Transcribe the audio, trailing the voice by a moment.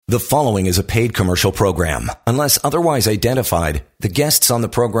The following is a paid commercial program. Unless otherwise identified, the guests on the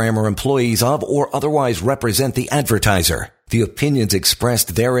program are employees of or otherwise represent the advertiser. The opinions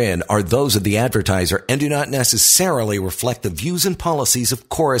expressed therein are those of the advertiser and do not necessarily reflect the views and policies of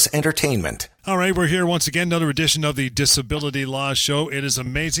Chorus Entertainment. All right, we're here once again, another edition of the Disability Law Show. It is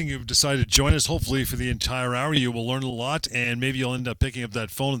amazing you've decided to join us. Hopefully for the entire hour, you will learn a lot, and maybe you'll end up picking up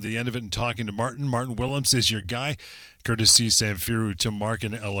that phone at the end of it and talking to Martin. Martin Willems is your guy. Courtesy Samfiru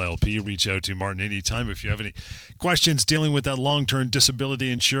Tumarkin LLP. Reach out to Martin anytime if you have any questions dealing with that long-term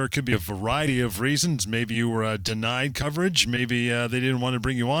disability insurer. It could be a variety of reasons. Maybe you were denied coverage. Maybe they didn't want to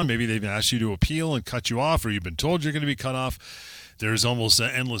bring you on. Maybe they've asked you to appeal and cut you off, or you've been told you're going to be cut off. There's almost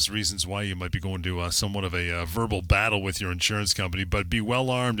endless reasons why you might be going to somewhat of a verbal battle with your insurance company, but be well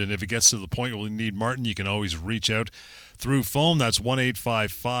armed, and if it gets to the point where you need Martin, you can always reach out through phone. That's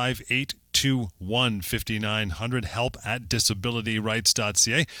 1-855-821-5900,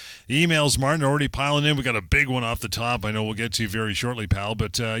 help@disabilityrights.ca. Emails, Martin, are already piling in. We got a big one off the top I know we'll get to very shortly, pal,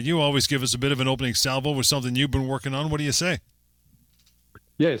 but you always give us a bit of an opening salvo with something you've been working on. What do you say?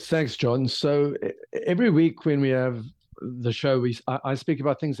 Yes, thanks, John. So every week when we have the show, I speak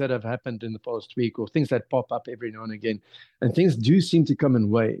about things that have happened in the past week or things that pop up every now and again, and things do seem to come in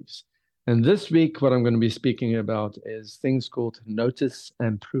waves. And this week, what I'm going to be speaking about is things called notice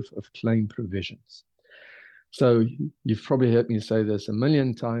and proof of claim provisions. So you've probably heard me say this a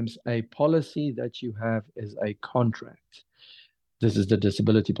million times. A policy that you have is a contract. This is the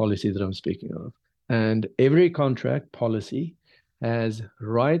disability policy that I'm speaking of. And every contract policy has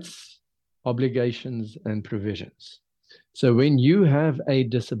rights, obligations, and provisions. So when you have a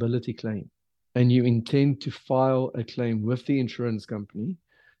disability claim and you intend to file a claim with the insurance company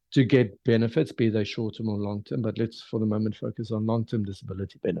to get benefits, be they short-term or long-term, but let's for the moment focus on long-term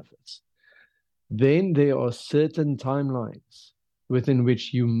disability benefits, then there are certain timelines within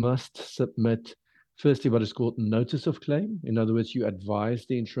which you must submit, firstly, what is called notice of claim. In other words, you advise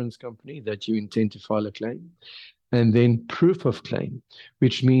the insurance company that you intend to file a claim. And then proof of claim,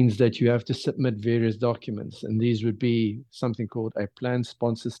 which means that you have to submit various documents. And these would be something called a plan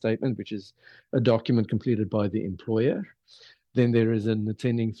sponsor statement, which is a document completed by the employer. Then there is an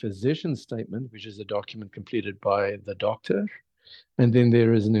attending physician statement, which is a document completed by the doctor. And then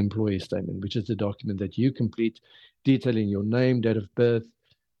there is an employee statement, which is the document that you complete detailing your name, date of birth,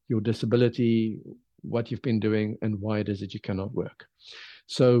 your disability, what you've been doing, and why it is that you cannot work.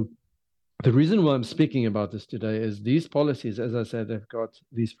 So the reason why I'm speaking about this today is these policies, as I said, they've got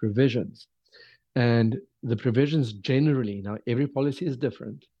these provisions. And the provisions generally, now every policy is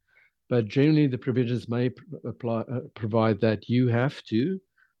different, but generally the provisions may provide that you have to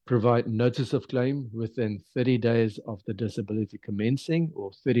provide notice of claim within 30 days of the disability commencing,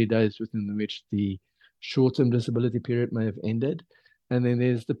 or 30 days within which the short-term disability period may have ended. And then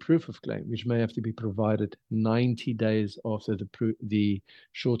there's the proof of claim, which may have to be provided 90 days after the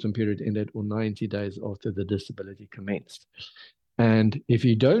short-term period ended, or 90 days after the disability commenced. And if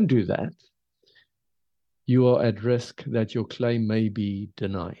you don't do that, you are at risk that your claim may be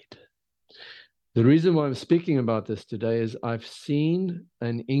denied. The reason why I'm speaking about this today is I've seen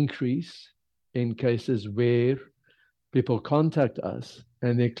an increase in cases where people contact us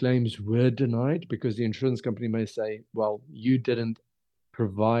and their claims were denied because the insurance company may say, well, you didn't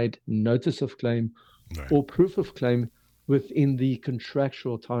provide notice of claim or proof of claim within the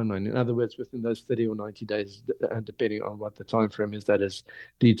contractual timeline. In other words, within those 30 or 90 days, depending on what the time frame is that is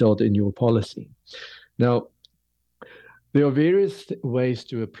detailed in your policy. Now, there are various ways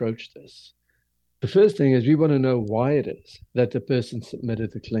to approach this. The first thing is we want to know why it is that the person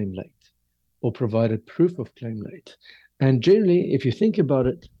submitted the claim late or provided proof of claim late. And generally, if you think about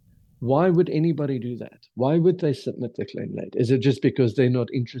it, why would anybody do that? Why would they submit the claim late? Is it just because they're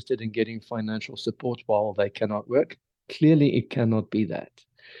not interested in getting financial support while they cannot work? Clearly, it cannot be that.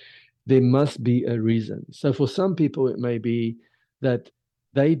 There must be a reason. So for some people, it may be that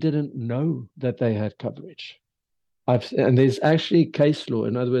they didn't know that they had coverage. And there's actually case law,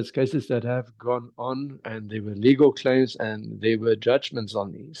 in other words, cases that have gone on and there were legal claims and there were judgments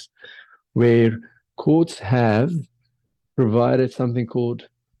on these, where courts have provided something called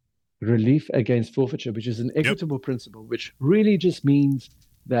relief against forfeiture, which is an equitable principle, which really just means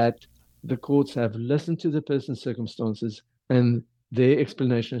that the courts have listened to the person's circumstances and their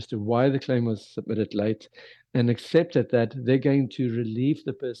explanation as to why the claim was submitted late, and accepted that they're going to relieve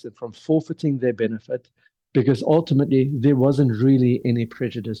the person from forfeiting their benefit, because ultimately there wasn't really any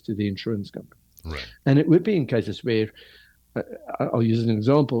prejudice to the insurance company. Right. And it would be in cases where, I'll use an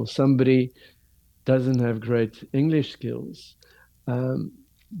example, somebody doesn't have great English skills,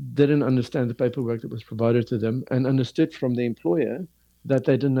 didn't understand the paperwork that was provided to them, and understood from the employer that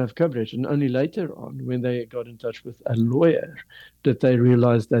they didn't have coverage. And only later on, when they got in touch with a lawyer, did they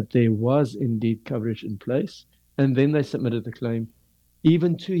realize that there was indeed coverage in place. And then they submitted the claim,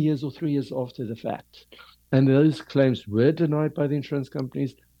 even 2 years or 3 years after the fact. And those claims were denied by the insurance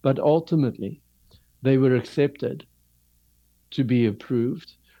companies, but ultimately they were accepted to be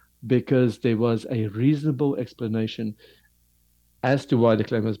approved because there was a reasonable explanation as to why the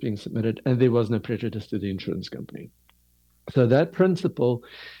claim was being submitted, and there was no prejudice to the insurance company. So that principle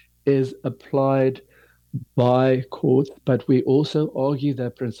is applied by courts, but we also argue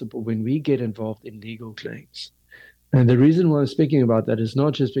that principle when we get involved in legal claims. And the reason why I'm speaking about that is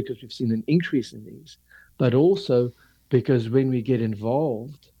not just because we've seen an increase in these, but also because when we get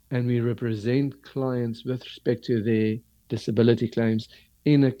involved and we represent clients with respect to their disability claims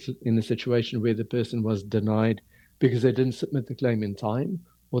in a situation where the person was denied because they didn't submit the claim in time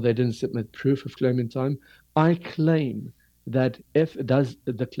or they didn't submit proof of claim in time, I claim that if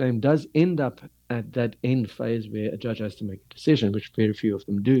the claim does end up at that end phase where a judge has to make a decision, which very few of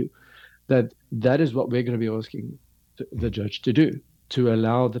them do, that is what we're going to be asking the judge to do, to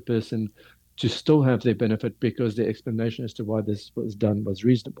allow the person to still have their benefit because the explanation as to why this was done was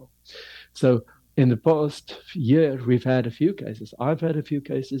reasonable. So in the past year, we've had a few cases. I've had a few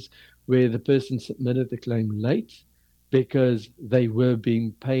cases where the person submitted the claim late because they were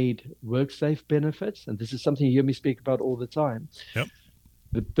being paid WorkSafe benefits. And this is something you hear me speak about all the time. Yep.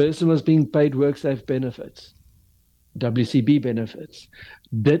 The person was being paid WorkSafe benefits, WCB benefits,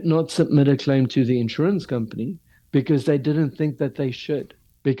 did not submit a claim to the insurance company because they didn't think that they should,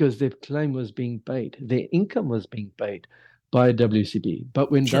 because their claim was being paid. Their income was being paid by WCB.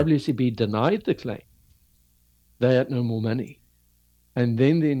 But when WCB denied the claim, they had no more money. And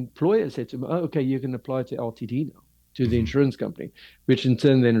then the employer said to them, oh, okay, you can apply to LTD now, to the insurance company, which in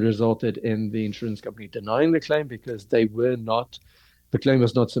turn then resulted in the insurance company denying the claim because the claim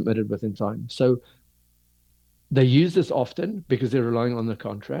was not submitted within time. So they use this often because they're relying on the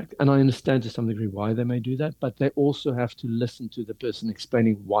contract. And I understand to some degree why they may do that, but they also have to listen to the person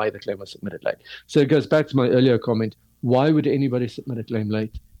explaining why the claim was submitted late. So it goes back to my earlier comment. Why would anybody submit a claim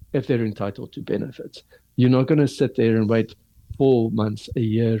late if they're entitled to benefits? You're not going to sit there and wait 4 months, a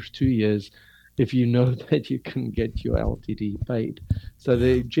year, 2 years, if you know that you can get your LTD paid. So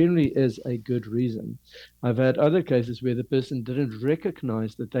there generally is a good reason. I've had other cases where the person didn't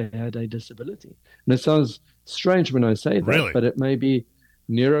recognize that they had a disability. And it sounds strange when I say that, really? But it may be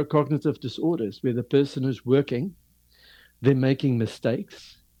neurocognitive disorders where the person is working, they're making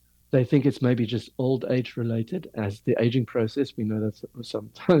mistakes. They think it's maybe just old age related. As the aging process, we know that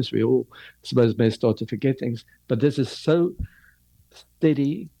sometimes we all, I suppose, may start to forget things. But this is so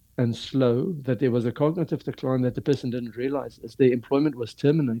steady and slow that there was a cognitive decline that the person didn't realize as their employment was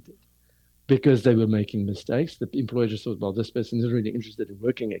terminated because they were making mistakes. The employer just thought, well, this person isn't really interested in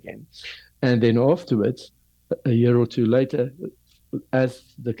working again. And then afterwards, a year or two later,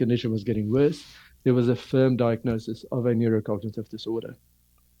 as the condition was getting worse, there was a firm diagnosis of a neurocognitive disorder.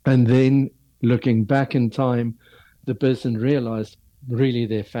 And then looking back in time, the person realized, really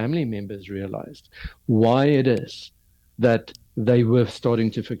their family members realized, why it is that they were starting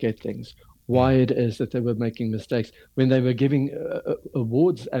to forget things, why it is that they were making mistakes when they were giving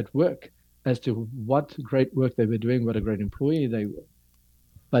awards at work as to what great work they were doing, what a great employee they were.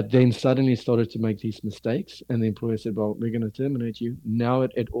 But then suddenly started to make these mistakes, and the employer said, well, we're going to terminate you. Now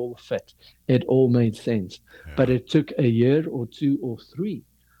it all fit. It all made sense. Yeah. But it took a year or 2 or 3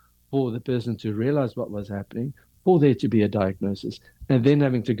 for the person to realize what was happening, for there to be a diagnosis, and then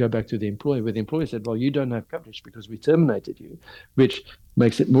having to go back to the employer, where the employer said, well, you don't have coverage because we terminated you, which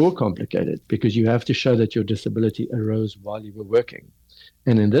makes it more complicated because you have to show that your disability arose while you were working.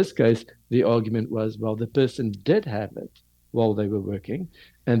 And in this case, the argument was, well, the person did have it while they were working,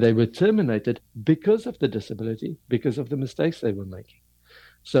 and they were terminated because of the disability, because of the mistakes they were making.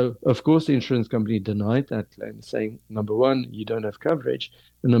 So, of course, the insurance company denied that claim, saying, number one, you don't have coverage,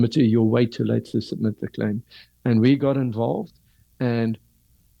 and number two, you're way too late to submit the claim. And we got involved, and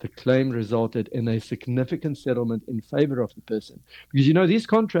the claim resulted in a significant settlement in favor of the person. Because, you know, these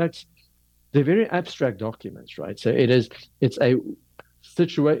contracts, they're very abstract documents, right? So it's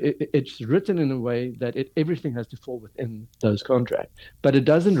written in a way that everything has to fall within those contracts, but it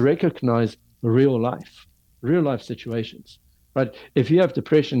doesn't recognize real life situations, right? If you have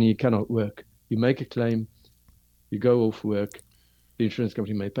depression and you cannot work, you make a claim, you go off work, the insurance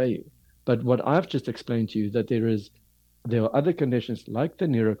company may pay you. But what I've just explained to you, that there are other conditions like the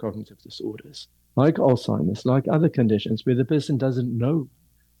neurocognitive disorders, like Alzheimer's, like other conditions where the person doesn't know,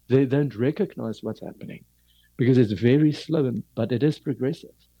 they don't recognize what's happening, because it's very slow, but it is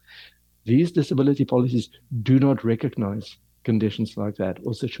progressive. These disability policies do not recognize conditions like that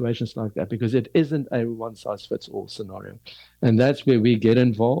or situations like that, because it isn't a one-size-fits-all scenario. And that's where we get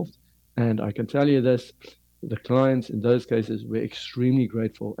involved. And I can tell you this, the clients in those cases were extremely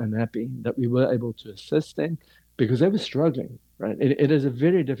grateful and happy that we were able to assist them, because they were struggling, right? It is a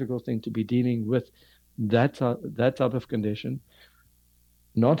very difficult thing to be dealing with that type of condition,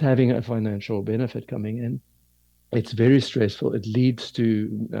 not having a financial benefit coming in. It's very stressful. It leads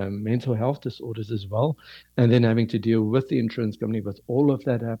to mental health disorders as well. And then having to deal with the insurance company with all of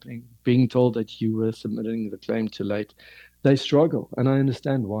that happening, being told that you were submitting the claim too late, they struggle. And I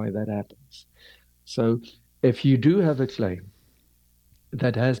understand why that happens. So if you do have a claim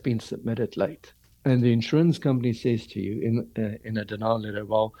that has been submitted late, and the insurance company says to you in a denial letter,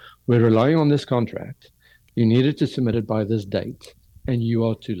 well, we're relying on this contract, you needed to submit it by this date, and you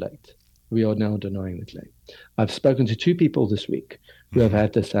are too late, we are now denying the claim. I've spoken to 2 people this week who have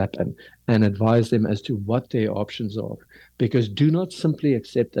had this happen and advised them as to what their options are. Because do not simply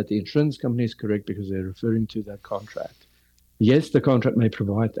accept that the insurance company is correct because they're referring to that contract. Yes, the contract may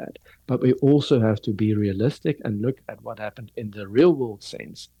provide that, but we also have to be realistic and look at what happened in the real world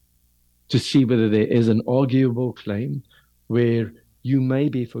sense to see whether there is an arguable claim where you may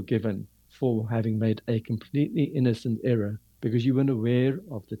be forgiven for having made a completely innocent error because you weren't aware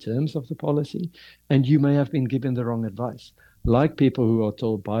of the terms of the policy, and you may have been given the wrong advice. Like people who are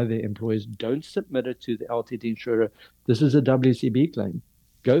told by their employers, don't submit it to the LTD insurer. This is a WCB claim.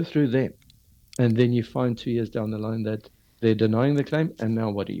 Go through them. And then you find 2 years down the line that they're denying the claim, and now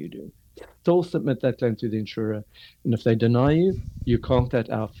what do you do? Still submit that claim to the insurer. And if they deny you, you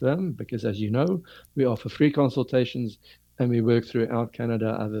contact our firm, because as you know, we offer free consultations and we work throughout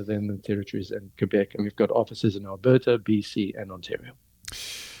Canada other than the territories in Quebec. And we've got offices in Alberta, BC, and Ontario.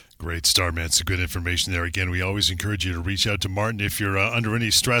 Great start, man. Some good information there. Again, we always encourage you to reach out to Martin if you're under any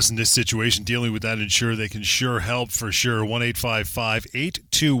stress in this situation, dealing with that insurer. They can sure help for sure.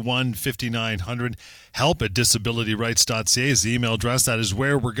 1-855-821-5900. help@disabilityrights.ca is the email address. That is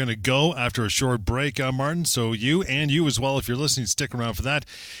where we're going to go after a short break, Martin. So you as well, if you're listening, stick around for that.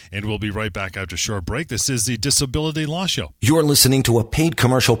 And we'll be right back after a short break. This is the Disability Law Show. You're listening to a paid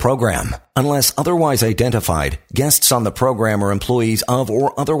commercial program. Unless otherwise identified, guests on the program are employees of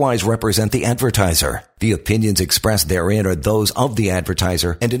or otherwise represent the advertiser. The opinions expressed therein are those of the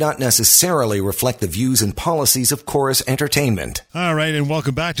advertiser and do not necessarily reflect the views and policies of Chorus Entertainment. All right, and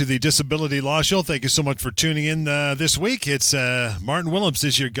welcome back to the Disability Law Show. Thank you so much for tuning in this week. It's Martin Willems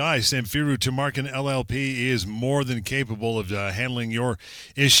is your guy. Samfiru Tumarkin LLP is more than capable of handling your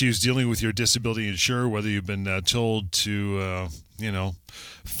issues dealing with your disability insurer, whether you've been told to,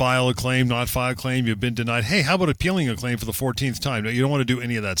 file a claim, not file a claim, you've been denied. Hey, how about appealing a claim for the 14th time? No, you don't want to do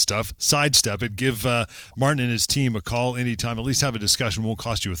any of that stuff. Sidestep it. Give Martin and his team a call anytime. At least have a discussion. It won't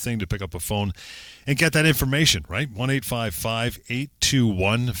cost you a thing to pick up a phone and get that information, right?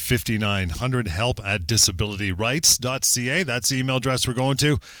 1-855-821-5900. help@disabilityrights.ca. That's the email address we're going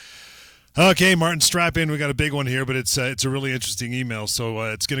to. Okay, Martin, strap in. We got a big one here, but it's a really interesting email.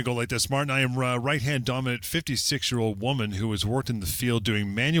 So it's going to go like this. Martin, I am a right-hand dominant 56-year-old woman who has worked in the field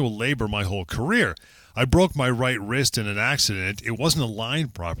doing manual labor my whole career. I broke my right wrist in an accident. It wasn't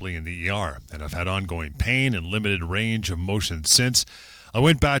aligned properly in the ER, and I've had ongoing pain and limited range of motion since. I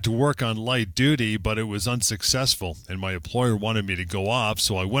went back to work on light duty, but it was unsuccessful, and my employer wanted me to go off,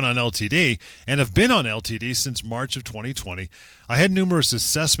 so I went on LTD, and have been on LTD since March of 2020. I had numerous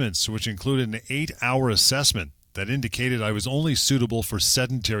assessments, which included an 8-hour assessment that indicated I was only suitable for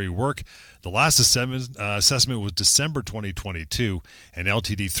sedentary work. The last assessment was December 2022, and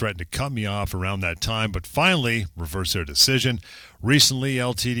LTD threatened to cut me off around that time, but finally reversed their decision. Recently,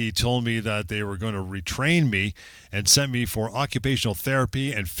 LTD told me that they were going to retrain me and sent me for occupational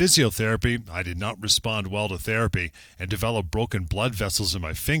therapy and physiotherapy. I did not respond well to therapy and developed broken blood vessels in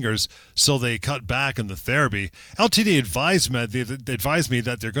my fingers, so they cut back on the therapy. LTD advised me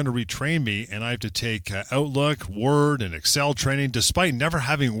that they're going to retrain me, and I have to take Outlook, Word, and Excel training, despite never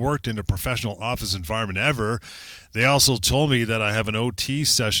having worked in a professional office environment ever. They also told me that I have an OT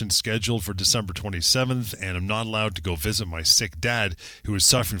session scheduled for December 27th, and I'm not allowed to go visit my sick dad, who is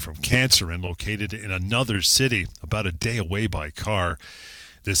suffering from cancer and located in another city, about a day away by car.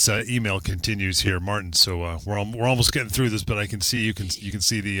 This email continues here, Martin. So we're almost getting through this, but I can see you can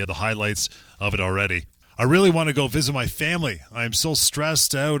see the highlights of it already. I really want to go visit my family. I am so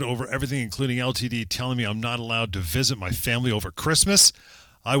stressed out over everything, including LTD telling me I'm not allowed to visit my family over Christmas.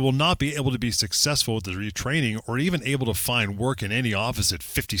 I will not be able to be successful with the retraining or even able to find work in any office at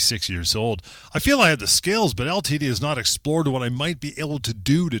 56 years old. I feel I have the skills, but LTD has not explored what I might be able to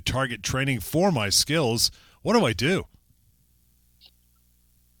do to target training for my skills. What do I do?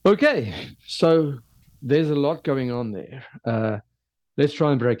 Okay, so there's a lot going on there. Let's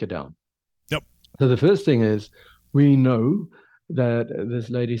try and break it down. Yep. So the first thing is, we know that this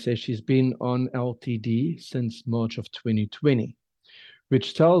lady says she's been on LTD since March of 2020,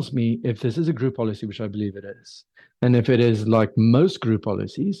 which tells me if this is a group policy, which I believe it is, and if it is like most group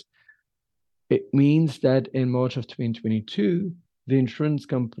policies, it means that in March of 2022, the insurance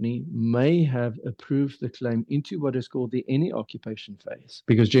company may have approved the claim into what is called the any occupation phase,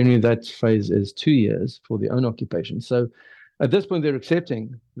 because generally that phase is 2 years for the own occupation. So at this point, they're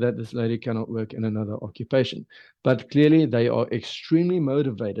accepting that this lady cannot work in another occupation. But clearly, they are extremely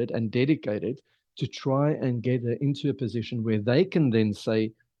motivated and dedicated to try and get her into a position where they can then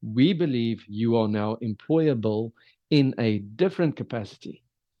say, we believe you are now employable in a different capacity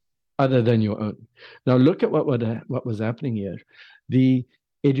other than your own. Now, look at what was happening here. The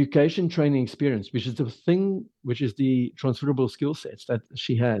education training experience, which is the thing, which is the transferable skill sets that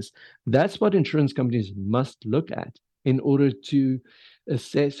she has, that's what insurance companies must look at in order to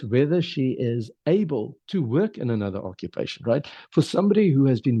assess whether she is able to work in another occupation, right? For somebody who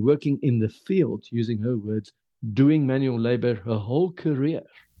has been working in the field, using her words, doing manual labor her whole career,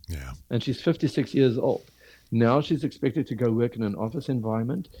 and she's 56 years old. Now she's expected to go work in an office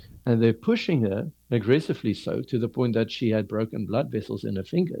environment, and they're pushing her aggressively so to the point that she had broken blood vessels in her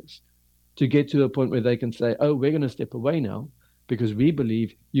fingers to get to a point where they can say, oh, we're going to step away now because we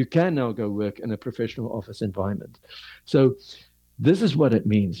believe you can now go work in a professional office environment. So this is what it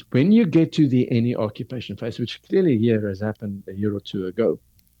means. When you get to the any occupation phase, which clearly here has happened a year or two ago,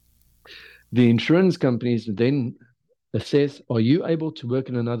 the insurance companies then assess, are you able to work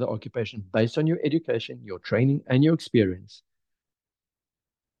in another occupation based on your education, your training, and your experience,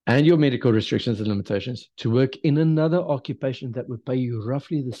 and your medical restrictions and limitations to work in another occupation that would pay you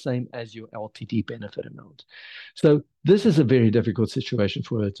roughly the same as your LTD benefit amount. So this is a very difficult situation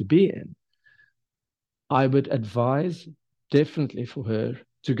for her to be in. I would advise definitely for her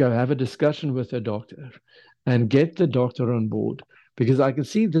to go have a discussion with her doctor and get the doctor on board, because I can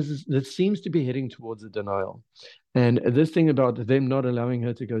see this seems to be heading towards a denial. And this thing about them not allowing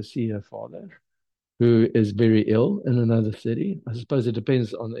her to go see her father, who is very ill in another city, I suppose it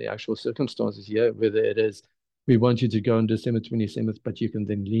depends on the actual circumstances here, whether it is, we want you to go on December 27th, but you can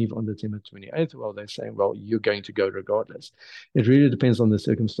then leave on December 28th. Well, they're saying, well, you're going to go regardless. It really depends on the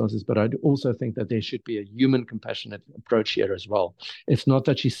circumstances, but I also think that there should be a human compassionate approach here as well. It's not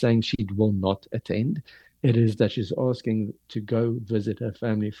that she's saying she will not attend. It is that she's asking to go visit her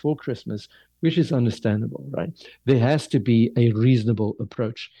family for Christmas, which is understandable, right? There has to be a reasonable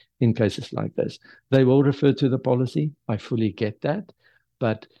approach in cases like this. They will refer to the policy. I fully get that,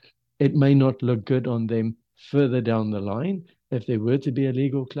 but it may not look good on them further down the line if there were to be a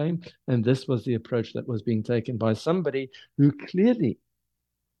legal claim. And this was the approach that was being taken by somebody who clearly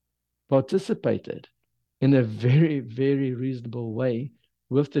participated in a very, very reasonable way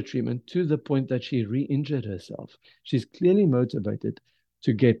with the treatment to the point that she re-injured herself. She's clearly motivated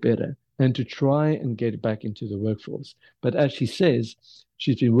to get better and to try and get back into the workforce. But as she says,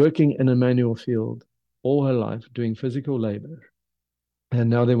 she's been working in a manual field all her life, doing physical labor. And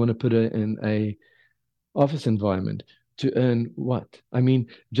now they want to put her in a office environment to earn what? I mean,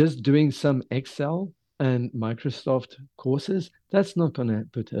 just doing some Excel and Microsoft courses, that's not going to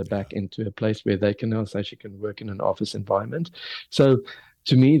put her back into a place where they can now say she can work in an office environment. So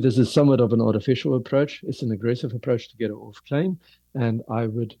to me, this is somewhat of an artificial approach. It's an aggressive approach to get her off claim. And I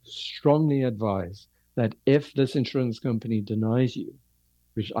would strongly advise that if this insurance company denies you,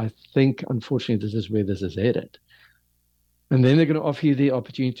 which I think, unfortunately, this is where this is headed, and then they're going to offer you the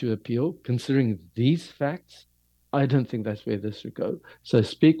opportunity to appeal, considering these facts, I don't think that's where this should go. So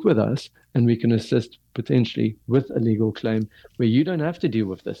speak with us, and we can assist potentially with a legal claim where you don't have to deal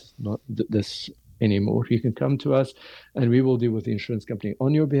with this, this anymore. You can come to us, and we will deal with the insurance company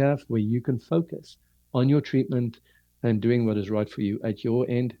on your behalf, where you can focus on your treatment and doing what is right for you at your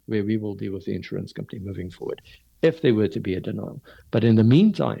end, where we will deal with the insurance company moving forward, if there were to be a denial. But in the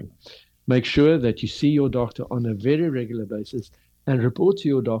meantime, make sure that you see your doctor on a very regular basis and report to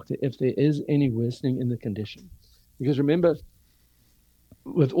your doctor if there is any worsening in the condition. Because remember,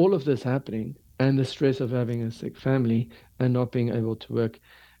 with all of this happening and the stress of having a sick family and not being able to work,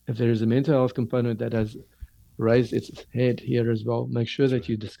 if there is a mental health component that has raised its head here as well, make sure that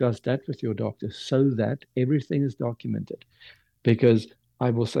you discuss that with your doctor so that everything is documented. Because I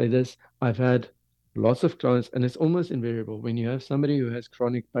will say this, I've had lots of clients, and it's almost invariable when you have somebody who has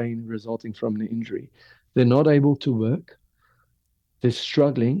chronic pain resulting from an injury, they're not able to work, they're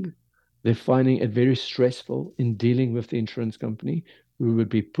struggling, they're finding it very stressful in dealing with the insurance company who would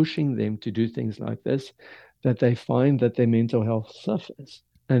be pushing them to do things like this, that they find that their mental health suffers.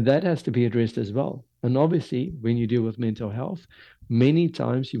 And that has to be addressed as well. And obviously, when you deal with mental health, many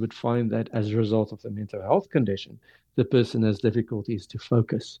times you would find that as a result of the mental health condition, the person has difficulties to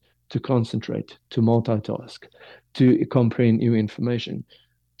focus, to concentrate, to multitask, to comprehend new information,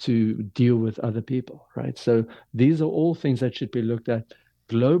 to deal with other people, right? So these are all things that should be looked at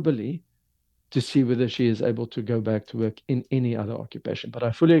globally to see whether she is able to go back to work in any other occupation. But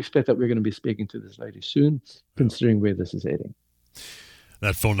I fully expect that we're going to be speaking to this lady soon, considering where this is heading.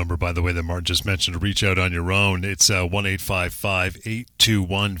 That phone number, by the way, that Martin just mentioned, to reach out on your own, it's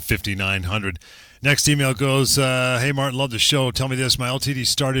 1-855-821-5900. Next email goes, hey, Martin, love the show. Tell me this. My LTD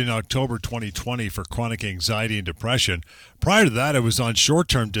started in October 2020 for chronic anxiety and depression. Prior to that, I was on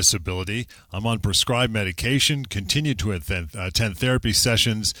short-term disability. I'm on prescribed medication, continued to attend therapy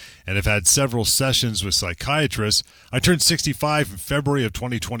sessions, and have had several sessions with psychiatrists. I turned 65 in February of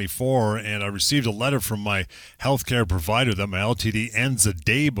 2024, and I received a letter from my healthcare provider that my LTD ends a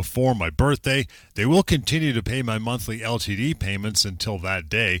day before my birthday. They will continue to pay my monthly LTD payments until that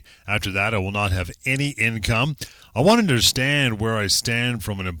day. After that, I will not have any income. I want to understand where I stand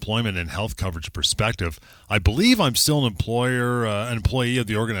from an employment and health coverage perspective. I believe I'm still an employee of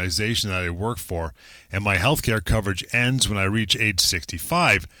the organization that I work for, and my healthcare coverage ends when I reach age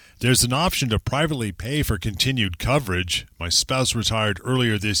 65. There's an option to privately pay for continued coverage. My spouse retired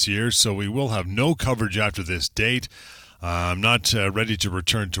earlier this year, so we will have no coverage after this date. I'm not ready to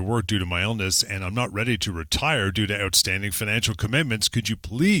return to work due to my illness, and I'm not ready to retire due to outstanding financial commitments. Could you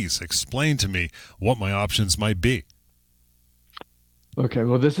please explain to me what my options might be? Okay,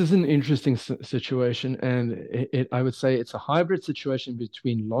 well, this is an interesting situation, and I would say it's a hybrid situation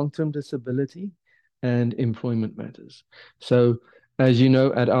between long-term disability and employment matters. So, as you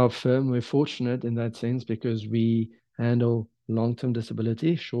know, at our firm, we're fortunate in that sense because we handle long-term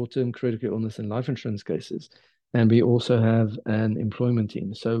disability, short-term critical illness, and life insurance cases. And we also have an employment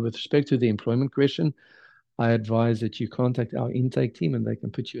team. So with respect to the employment question, I advise that you contact our intake team and they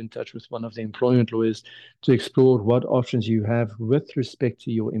can put you in touch with one of the employment lawyers to explore what options you have with respect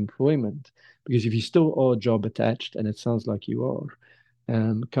to your employment. Because if you still are job attached, and it sounds like you are,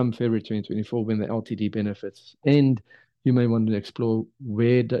 come February 2024, when the LTD benefits end, you may want to explore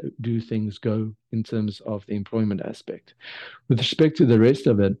where do things go in terms of the employment aspect. With respect to the rest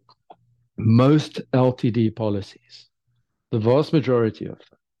of it, most LTD policies, the vast majority of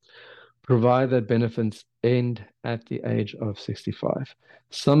them, provide that benefits end at the age of 65.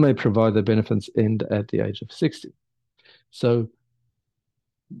 Some may provide that benefits end at the age of 60. So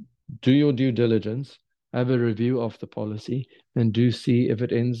do your due diligence, have a review of the policy, and do see if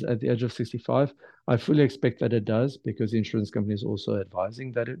it ends at the age of 65. I fully expect that it does because the insurance company is also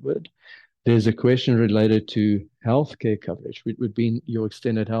advising that it would. There's a question related to healthcare coverage, which would be your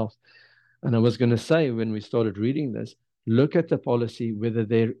extended health. And I was going to say, when we started reading this, look at the policy, whether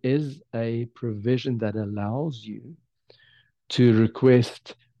there is a provision that allows you to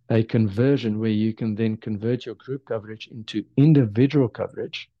request a conversion where you can then convert your group coverage into individual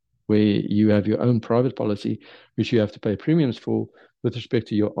coverage, where you have your own private policy, which you have to pay premiums for with respect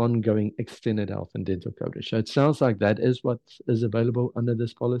to your ongoing extended health and dental coverage. So it sounds like that is what is available under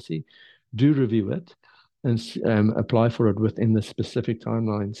this policy. Do review it and apply for it within the specific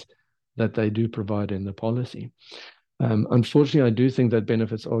timelines that they do provide in the policy. Unfortunately, I do think that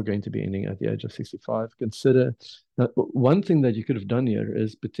benefits are going to be ending at the age of 65. Consider one thing that you could have done here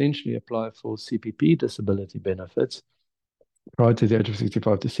is potentially apply for CPP disability benefits prior to the age of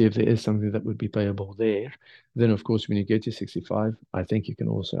 65 to see if there is something that would be payable there. Then, of course, when you get to 65, I think you can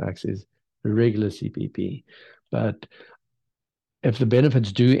also access a regular CPP. But if the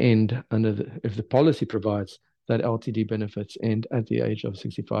benefits do end if the policy provides that LTD benefits end at the age of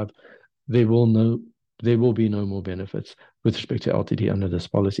 65, there will be no more benefits with respect to LTD under this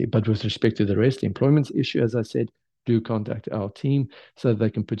policy. But with respect to the rest, the employment issue, as I said, do contact our team so that they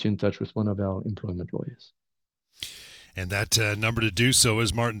can put you in touch with one of our employment lawyers. And that number to do so,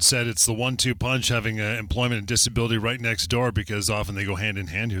 as Martin said, it's the 1-2 punch, having employment and disability right next door, because often they go hand in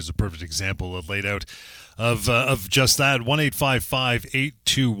hand. Here's a perfect example laid out of just that.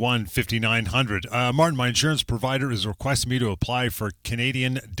 1-855-821-5900. Martin, my insurance provider is requesting me to apply for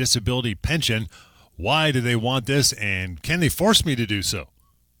Canadian Disability Pension. Why do they want this, and can they force me to do so?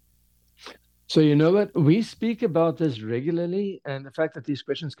 So you know what? We speak about this regularly, and the fact that these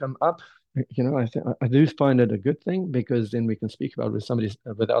questions come up, I do find it a good thing, because then we can speak about it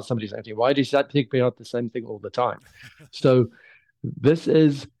without somebody saying, why do you speak about the same thing all the time? So this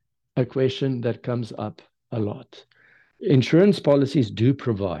is a question that comes up a lot. Insurance policies do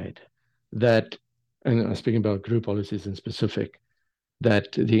provide that, and I'm speaking about group policies in specific,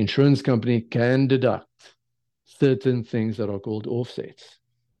 that the insurance company can deduct certain things that are called offsets.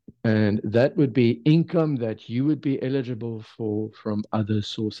 And that would be income that you would be eligible for from other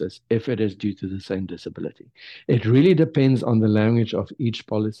sources if it is due to the same disability. It really depends on the language of each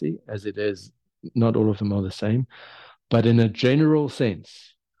policy, as it is, not all of them are the same. But in a general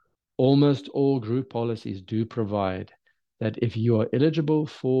sense, almost all group policies do provide that if you are eligible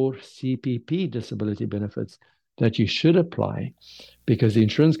for CPP disability benefits, that you should apply because the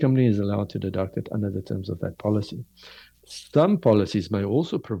insurance company is allowed to deduct it under the terms of that policy. Some policies may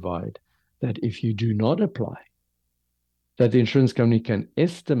also provide that if you do not apply, that the insurance company can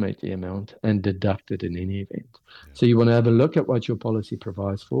estimate the amount and deduct it in any event. Yeah. So you want to have a look at what your policy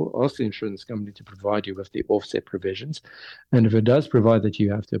provides for. Ask the insurance company to provide you with the offset provisions. And if it does provide that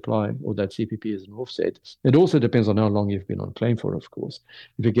you have to apply or that CPP is an offset, it also depends on how long you've been on claim for, of course.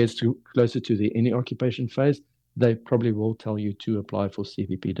 If it gets closer to the any occupation phase, they probably will tell you to apply for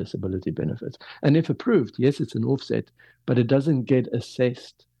CPP disability benefits. And if approved, yes, it's an offset, but it doesn't get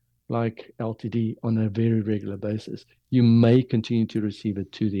assessed like LTD on a very regular basis. You may continue to receive it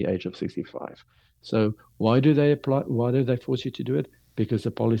to the age of 65. So why do they apply? Why do they force you to do it? Because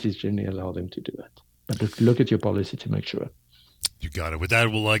the policies generally allow them to do it. But look at your policy to make sure. You got it. With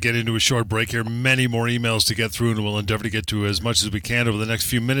that, we'll get into a short break here. Many more emails to get through, and we'll endeavor to get to as much as we can over the next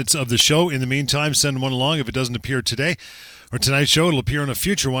few minutes of the show. In the meantime, send one along. If it doesn't appear today or tonight's show, it'll appear on a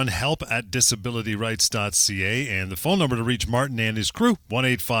future one, help@disabilityrights.ca. And the phone number to reach Martin and his crew,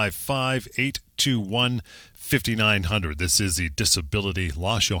 1-855-821-5900. This is the Disability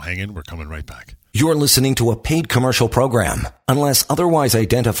Law Show. Hang in. We're coming right back. You're listening to a paid commercial program. Unless otherwise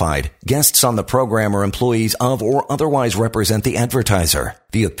identified, guests on the program are employees of or otherwise represent the advertiser.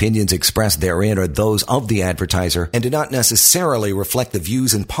 The opinions expressed therein are those of the advertiser and do not necessarily reflect the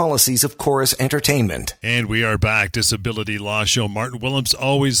views and policies of Chorus Entertainment. And we are back. Disability Law Show. Martin Willems,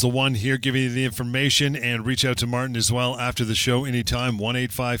 always the one here giving you the information. And reach out to Martin as well after the show anytime,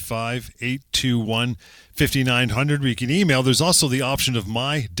 1-855-821-5900. We can email. There's also the option of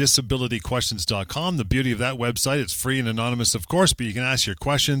mydisabilityquestions.com. The beauty of that website, it's free and anonymous, of course, but you can ask your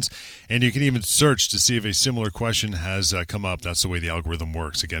questions, and you can even search to see if a similar question has come up. That's the way the algorithm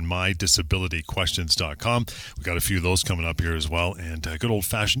works. Again, mydisabilityquestions.com. We've got a few of those coming up here as well. And good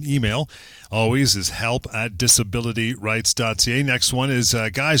old-fashioned email always is help@disabilityrights.ca. Next one is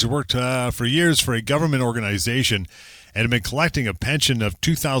guys who worked for years for a government organization and have been collecting a pension of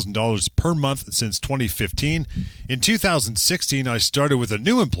 $2,000 per month since 2015. In 2016, I started with a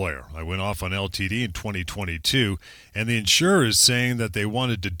new employer. I went off on LTD in 2022, and the insurer is saying that they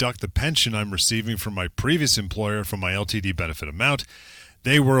want to deduct the pension I'm receiving from my previous employer from my LTD benefit amount.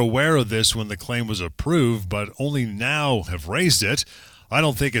 They were aware of this when the claim was approved, but only now have raised it. I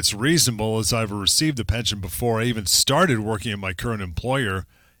don't think it's reasonable, as I've received the pension before I even started working at my current employer.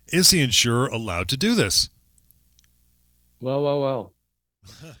 Is the insurer allowed to do this? Well.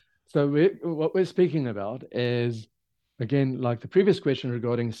 So what we're speaking about is, again, like the previous question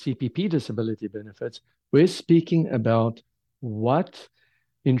regarding CPP disability benefits, we're speaking about what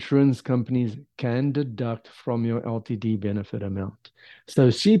insurance companies can deduct from your LTD benefit amount. So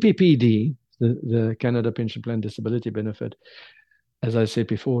CPPD, the Canada Pension Plan Disability Benefit, as I said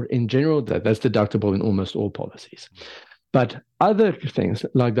before, in general, that's deductible in almost all policies. But other things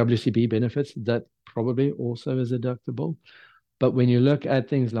like WCB benefits, that probably also is deductible. But when you look at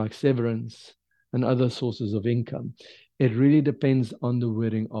things like severance and other sources of income, it really depends on the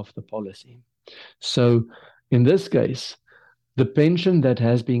wording of the policy. So in this case, the pension that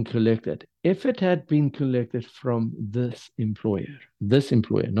has been collected, if it had been collected from this employer,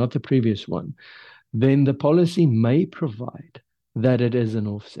 not the previous one, then the policy may provide that it is an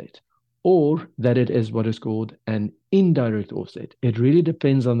offset, or that it is what is called an indirect offset. It really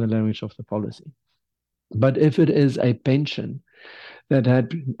depends on the language of the policy. But if it is a pension that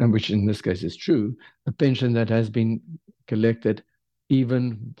had, and which in this case is true, a pension that has been collected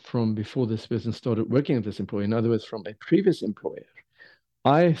even from before this person started working at this employer, in other words, from a previous employer,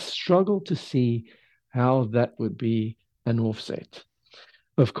 I struggle to see how that would be an offset.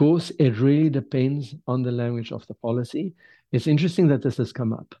 Of course, it really depends on the language of the policy. It's interesting that this has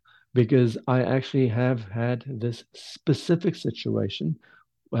come up, because I actually have had this specific situation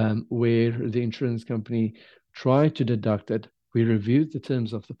where the insurance company tried to deduct it. We reviewed the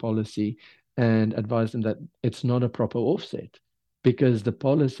terms of the policy and advised them that it's not a proper offset, because the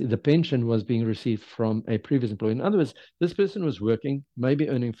pension was being received from a previous employer. In other words, this person was working, maybe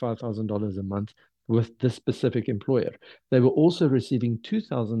earning $5,000 a month with this specific employer. They were also receiving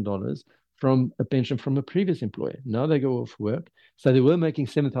 $2,000 from a pension from a previous employer. Now they go off work. So they were making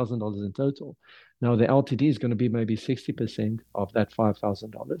 $7,000 in total. Now the LTD is going to be maybe 60% of that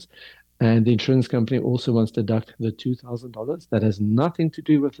 $5,000. And the insurance company also wants to deduct the $2,000. That has nothing to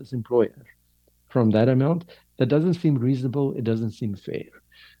do with this employer from that amount. That doesn't seem reasonable. It doesn't seem fair.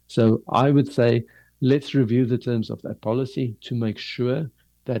 So I would say, let's review the terms of that policy to make sure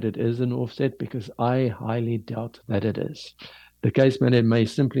that it is an offset, because I highly doubt that it is. The case manager may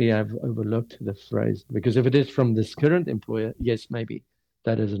simply have overlooked the phrase, because if it is from this current employer, yes, maybe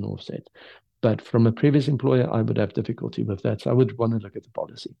that is an offset. But from a previous employer, I would have difficulty with that. So I would want to look at the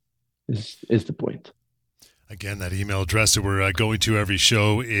policy, is the point. Again, that email address that we're going to every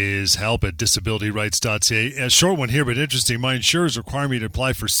show is help@disabilityrights.ca. A short one here, but interesting. My insurers require me to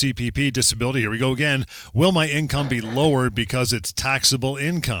apply for CPP disability. Here we go again. Will my income be lowered because it's taxable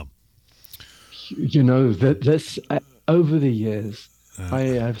income? You know, this over the years, I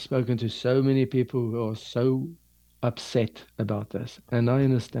have spoken to so many people who are so upset about this, and I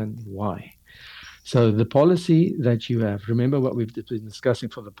understand why. So the policy that you have, remember what we've been discussing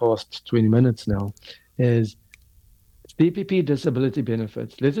for the past 20 minutes now, is CPP disability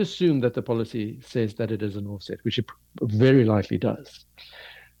benefits. Let's assume that the policy says that it is an offset, which it very likely does.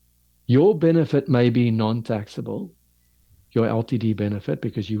 Your benefit may be non-taxable, your LTD benefit,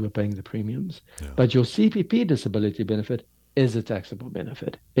 because you were paying the premiums, but your CPP disability benefit is a taxable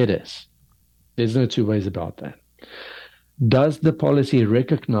benefit. It is. There's no two ways about that. Does the policy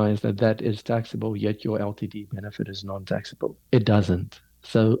recognize that that is taxable, yet your LTD benefit is non-taxable? It doesn't.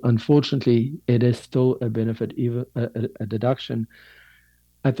 So unfortunately, it is still a benefit, even a deduction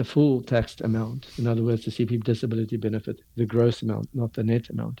at the full taxed amount. In other words, the CPP disability benefit, the gross amount, not the net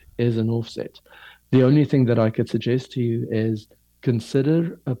amount, is an offset. The only thing that I could suggest to you is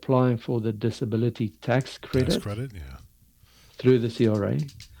consider applying for the disability tax credit, through the CRA.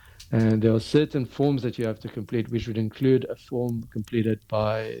 And there are certain forms that you have to complete, which would include a form completed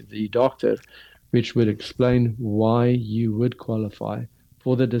by the doctor, which would explain why you would qualify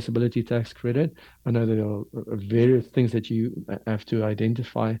for the disability tax credit. I know there are various things that you have to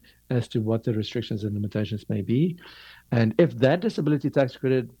identify as to what the restrictions and limitations may be. And if that disability tax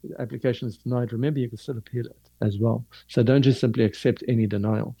credit application is denied, remember, you can still appeal it as well. So don't just simply accept any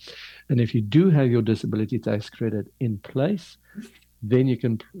denial. And if you do have your disability tax credit in place, then you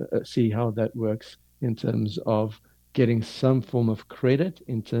can see how that works in terms of getting some form of credit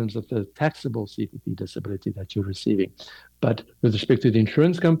in terms of the taxable CPP disability that you're receiving. But with respect to the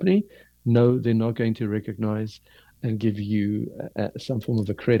insurance company, no, they're not going to recognize and give you some form of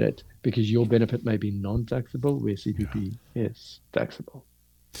a credit, because your benefit may be non-taxable where CPP is taxable.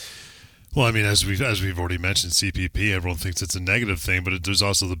 Well, I mean, as we've already mentioned, CPP, everyone thinks it's a negative thing, but there's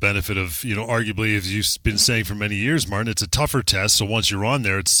also the benefit of, arguably, as you've been saying for many years, Martin, it's a tougher test. So once you're on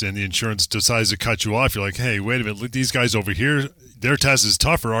there, and the insurance decides to cut you off, you're like, hey, wait a minute, look, these guys over here, their test is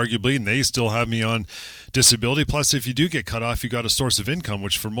tougher, arguably, and they still have me on disability. Plus, if you do get cut off, you got a source of income,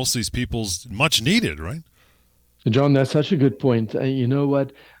 which for most of these people is much needed, right? John, that's such a good point. You know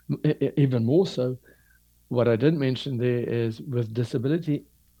what? Even more so, what I didn't mention there is with the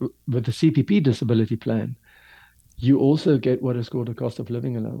CPP disability plan, you also get what is called a cost of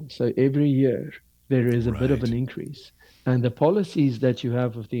living allowance. So every year there is a bit of an increase. And the policies that you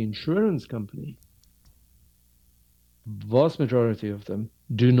have with the insurance company, vast majority of them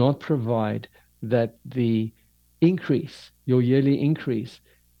do not provide that the increase, your yearly increase,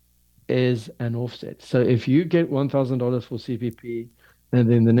 is an offset. So if you get $1,000 for CPP, and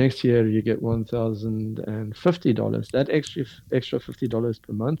then the next year you get $1,050, that extra $50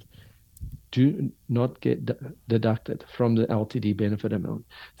 per month do not get deducted from the LTD benefit amount.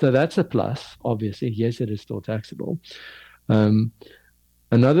 So that's a plus, obviously. Yes, it is still taxable.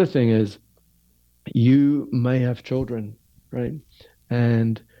 Another thing is you may have children, right?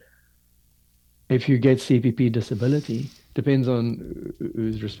 And if you get CPP disability, depends on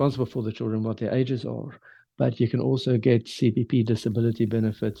who's responsible for the children, what their ages are. But you can also get CPP disability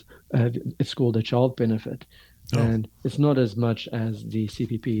benefits. It's called a child benefit. And it's not as much as the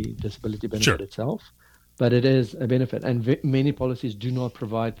CPP disability benefit itself, but it is a benefit. And many policies do not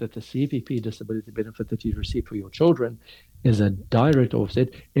provide that the CPP disability benefit that you receive for your children is a direct offset.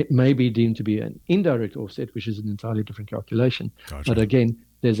 It may be deemed to be an indirect offset, which is an entirely different calculation. Gotcha. But again,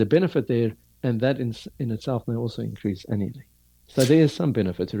 there's a benefit there, and that in itself may also increase annually. So there is some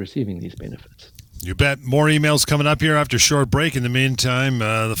benefit to receiving these benefits. You bet. More emails coming up here after a short break. In the meantime,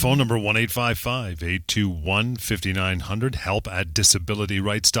 the phone number 1-855-821-5900,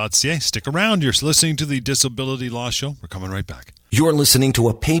 help@disabilityrights.ca. Stick around. You're listening to the Disability Law Show. We're coming right back. You're listening to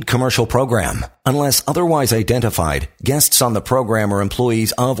a paid commercial program. Unless otherwise identified, guests on the program are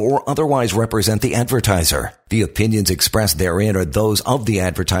employees of or otherwise represent the advertiser. The opinions expressed therein are those of the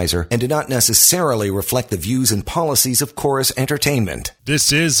advertiser and do not necessarily reflect the views and policies of Chorus Entertainment.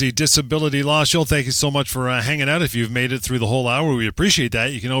 This is the Disability Law Show. Thank you so much for hanging out. If you've made it through the whole hour, we appreciate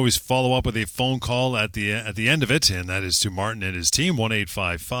that. You can always follow up with a phone call at the end of it, and that is to Martin and his team,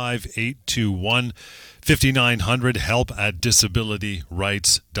 1-855-821-5900,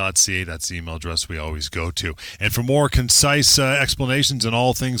 help@disabilityrights.ca. That's the email address we always go to. And for more concise explanations on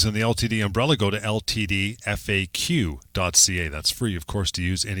all things in the LTD umbrella, go to ltdfaq.ca. That's free, of course, to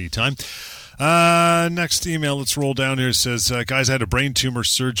use anytime. Next email, let's roll down here. It says, guys, I had a brain tumor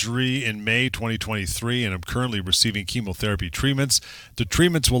surgery in May 2023, and I'm currently receiving chemotherapy treatments. The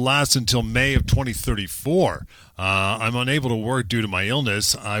treatments will last until May of 2034. I'm unable to work due to my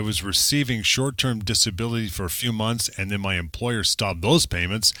illness. I was receiving short-term disability for a few months, and then my employer stopped those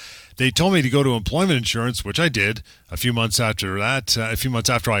payments. They told me to go to employment insurance, which I did. A few months after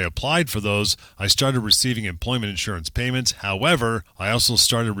I applied for those, I started receiving employment insurance payments. However, I also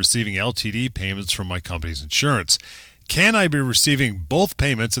started receiving LTD payments from my company's insurance. Can I be receiving both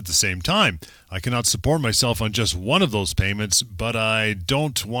payments at the same time? I cannot support myself on just one of those payments, but I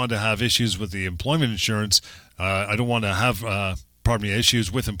don't want to have issues with the employment insurance. I don't want to have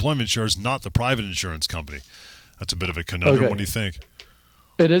issues with employment insurance, not the private insurance company. That's a bit of a conundrum. Okay. What do you think?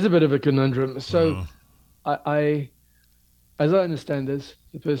 It is a bit of a conundrum. So I as I understand this,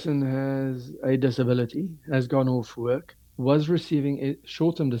 the person has a disability, has gone off work, was receiving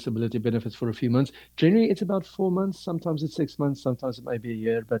short-term disability benefits for a few months. Generally, it's about 4 months. Sometimes it's 6 months. Sometimes it may be a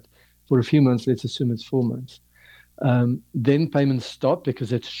year. But for a few months, let's assume it's 4 months. Then payments stop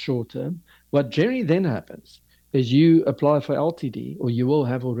because it's short-term. What generally then happens is you apply for LTD, or you will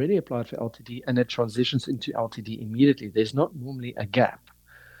have already applied for LTD, and it transitions into LTD immediately. There's not normally a gap,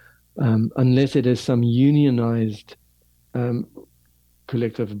 unless it is some unionized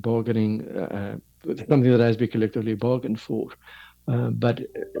collective bargaining, something that has been collectively bargained for. But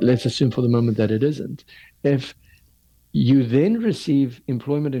let's assume for the moment that it isn't. If you then receive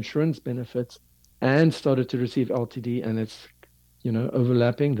employment insurance benefits and started to receive LTD, and it's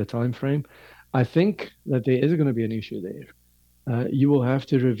overlapping the time frame, I think that there is going to be an issue there. You will have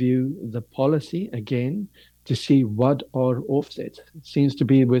to review the policy again to see what are offsets. It seems to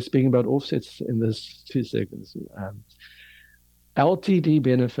be we're speaking about offsets in this 2 seconds. LTD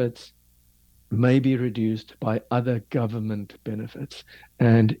benefits may be reduced by other government benefits,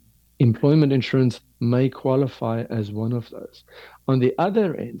 and employment insurance may qualify as one of those. On the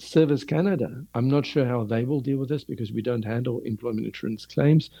other end, Service Canada, I'm not sure how they will deal with this because we don't handle employment insurance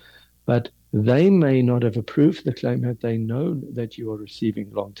claims, but they may not have approved the claim had they known that you are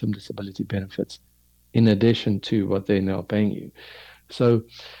receiving long-term disability benefits in addition to what they're now paying you. So,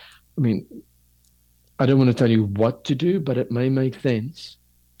 I don't want to tell you what to do, but it may make sense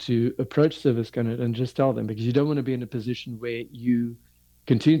to approach Service Canada and just tell them, because you don't want to be in a position where you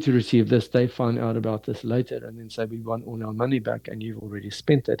continue to receive this, they find out about this later, and then say, we want all our money back, and you've already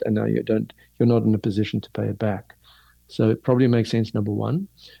spent it, and now you're not in a position to pay it back. So it probably makes sense, number one,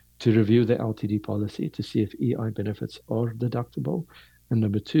 to review the LTD policy to see if EI benefits are deductible. And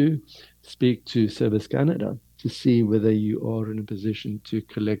number two, speak to Service Canada to see whether you are in a position to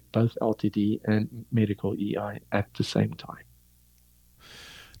collect both LTD and medical EI at the same time.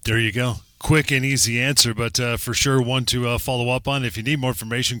 There you go. Quick and easy answer, but for sure one to follow up on. If you need more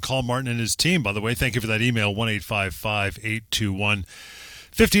information, call Martin and his team. By the way, thank you for that email,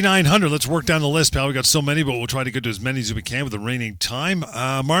 1-855-821-5900. Let's work down the list, pal. We got so many, but we'll try to get to as many as we can with the reigning time.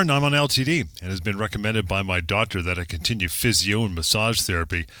 Martin, I'm on LTD, and it has been recommended by my doctor that I continue physio and massage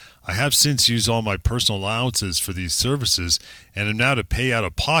therapy. I have since used all my personal allowances for these services and am now to pay out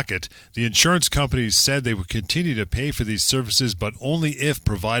of pocket. The insurance companies said they would continue to pay for these services, but only if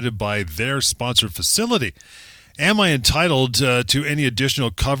provided by their sponsored facility. Am I entitled to any additional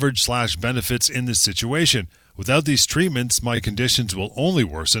coverage/benefits in this situation? Without these treatments, my conditions will only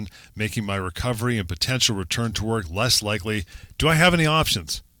worsen, making my recovery and potential return to work less likely. Do I have any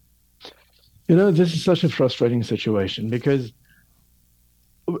options? This is such a frustrating situation because,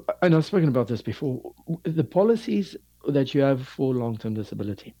 and I've spoken about this before, the policies that you have for long-term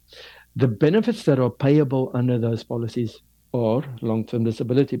disability, the benefits that are payable under those policies are long-term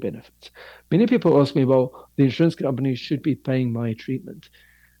disability benefits. Many people ask me, well, the insurance company should be paying my treatment.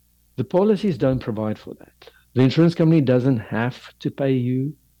 The policies don't provide for that. The insurance company doesn't have to pay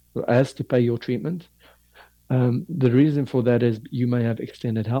you, or has to pay your treatment. The reason for that is you may have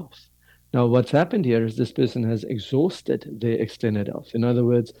extended health. Now, what's happened here is this person has exhausted their extended health. In other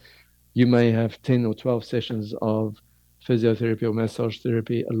words, you may have 10 or 12 sessions of physiotherapy or massage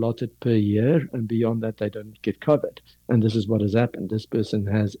therapy allotted per year, and beyond that, they don't get covered. And this is what has happened. This person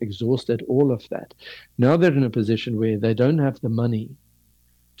has exhausted all of that. Now they're in a position where they don't have the money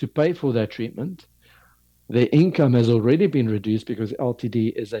to pay for that treatment. Their income has already been reduced because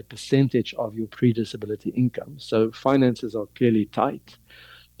LTD is a percentage of your pre-disability income. So finances are clearly tight.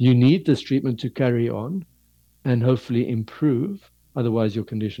 You need this treatment to carry on and hopefully improve. Otherwise, your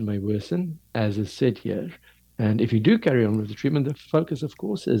condition may worsen, as is said here. And if you do carry on with the treatment, the focus, of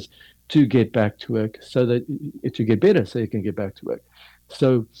course, is to get back to work so that to get better so you can get back to work.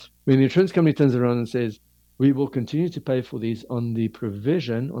 So when the insurance company turns around and says, we will continue to pay for these on the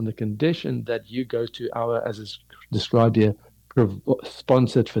provision, on the condition that you go to our, as is described here,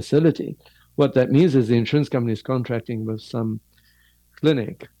 sponsored facility. What that means is the insurance company is contracting with some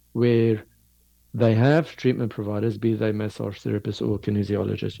clinic where they have treatment providers, be they massage therapists or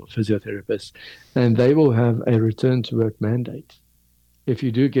kinesiologists or physiotherapists, and they will have a return to work mandate. If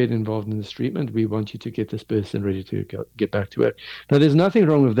you do get involved in this treatment, we want you to get this person ready to get back to work. Now, there's nothing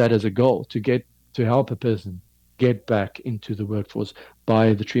wrong with that as a goal, to help a person get back into the workforce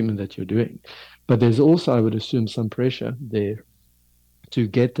by the treatment that you're doing. But there's also, I would assume, some pressure there to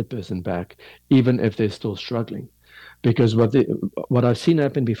get the person back, even if they're still struggling. Because what I've seen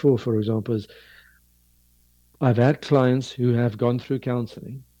happen before, for example, is I've had clients who have gone through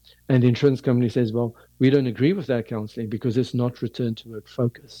counseling, and the insurance company says, well, we don't agree with that counseling because it's not return to work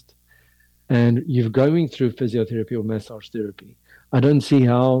focused. And you're going through physiotherapy or massage therapy. I don't see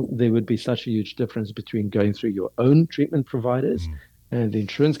how there would be such a huge difference between going through your own treatment providers and the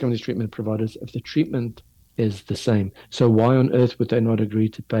insurance company's treatment providers if the treatment is the same. So why on earth would they not agree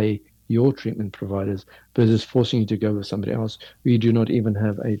to pay your treatment providers versus forcing you to go with somebody else who you do not even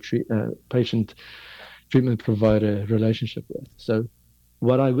have a patient treatment provider relationship with? So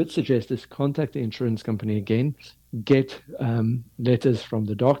what I would suggest is contact the insurance company again, get letters from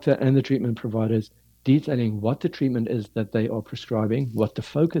the doctor and the treatment providers detailing what the treatment is that they are prescribing, what the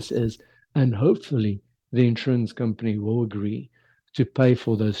focus is, and hopefully the insurance company will agree to pay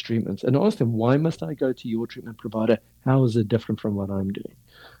for those treatments. And ask them, why must I go to your treatment provider? How is it different from what I'm doing?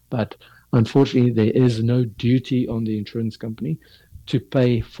 But unfortunately, there is no duty on the insurance company to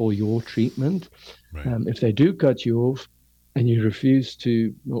pay for your treatment. Right. If they do cut you off and you refuse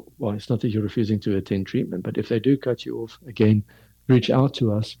to, well, it's not that you're refusing to attend treatment, but if they do cut you off, again, reach out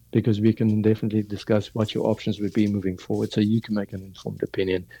to us because we can definitely discuss what your options would be moving forward so you can make an informed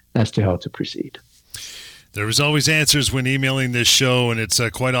opinion as to how to proceed. There is always answers when emailing this show, and it's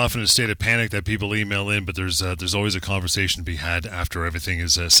quite often a state of panic that people email in, but there's always a conversation to be had after everything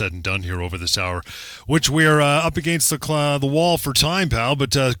is said and done here over this hour, which we're up against the wall for time, pal,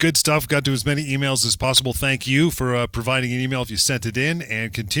 but good stuff. Got to as many emails as possible. Thank you for providing an email if you sent it in,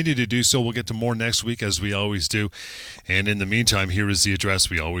 and continue to do so. We'll get to more next week, as we always do. And in the meantime, here is the address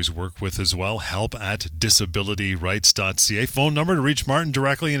we always work with as well, help@disabilityrights.ca. Phone number to reach Martin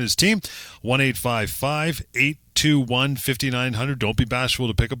directly and his team, 1-855-821-5900. Don't be bashful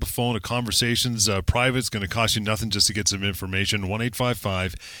to pick up a phone. A conversation's private. It's going to cost you nothing just to get some information.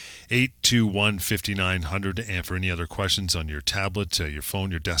 1-855-821-5900. And for any other questions on your tablet, your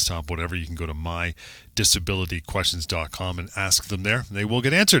phone, your desktop, whatever, you can go to mydisabilityquestions.com and ask them there. They will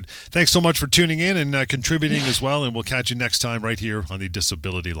get answered. Thanks so much for tuning in and contributing as well. And we'll catch you next time right here on the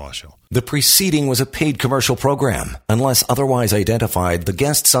Disability Law Show. The preceding was a paid commercial program. Unless otherwise identified, the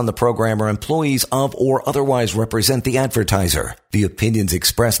guests on the program are employees of or otherwise represent the advertiser. The opinions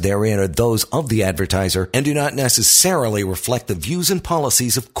expressed therein are those of the advertiser and do not necessarily reflect the views and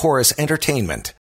policies of Chorus Entertainment.